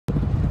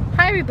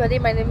everybody,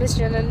 my name is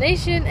Jenna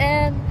Nation,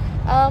 and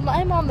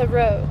I'm on the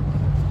road.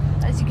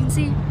 As you can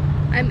see,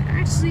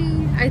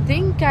 I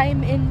think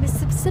I'm in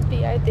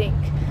Mississippi, I think.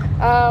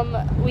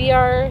 We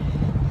are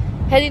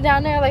heading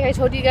down there like I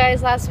told you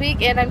guys last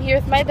week, and I'm here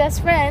with my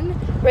best friend,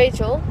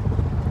 Rachel.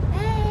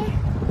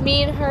 Hey.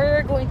 Me and her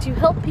are going to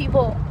help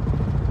people.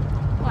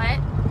 What?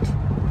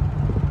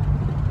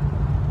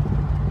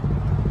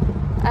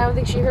 I don't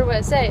think she heard what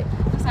I said.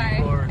 I'm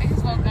sorry, I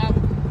just woke up.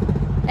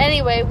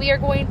 Anyway, we are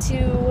going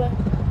to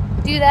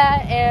do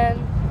that and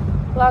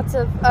lots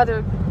of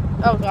other,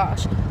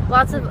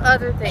 lots of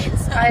other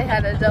things. I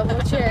had a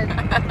double chin.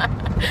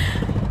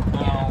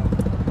 Oh,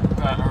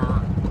 that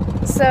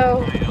hurt.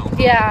 So,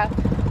 yeah.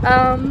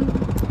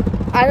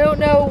 I don't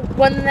know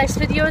when the next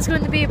video is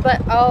going to be,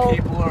 but I'll...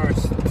 People are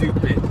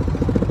stupid.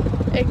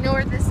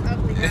 Ignore this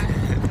ugly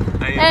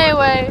guy.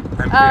 Anyway.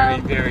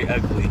 I'm very, very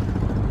ugly.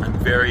 I'm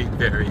very,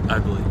 very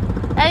ugly.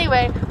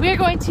 Anyway, we are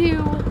going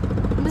to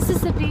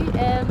Mississippi,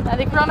 and I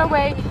think we're on our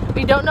way.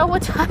 We don't know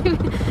what time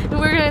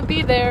we're going to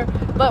be there,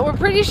 but we're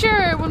pretty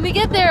sure when we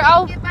get there,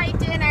 I'll get my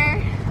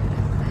dinner.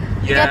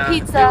 Yeah, get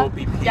pizza. There will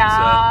be pizza.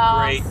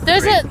 Yes.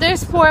 Great.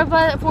 There's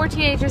four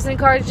teenagers in the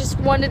car. Just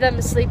one of them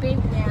is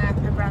sleeping. Yeah,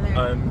 my brother.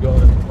 I'm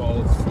going to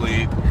fall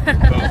asleep.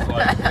 Most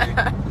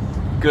likely.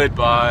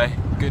 Goodbye.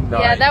 Good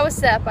night. Yeah, that was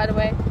Seth, by the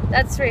way.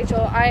 That's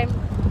Rachel.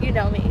 You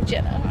know me,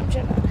 Jenna. I'm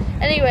Jenna.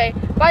 Anyway,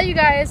 bye you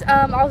guys.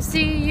 I'll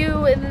see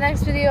you in the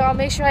next video. I'll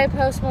make sure I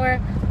post more.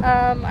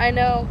 I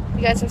know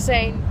you guys are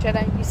saying,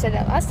 Jenna, you said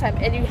that last time,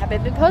 and you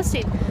haven't been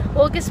posting.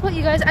 Well, guess what,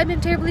 you guys? I've been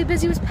terribly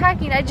busy with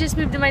packing. I just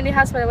moved to my new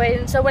house, by the way,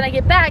 and so when I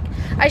get back,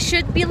 I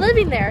should be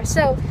living there.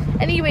 So,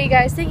 anyway,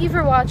 guys, thank you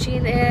for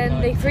watching,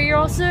 and thank you for your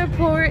all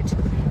support.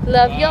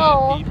 Love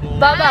y'all.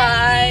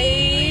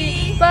 Bye-bye.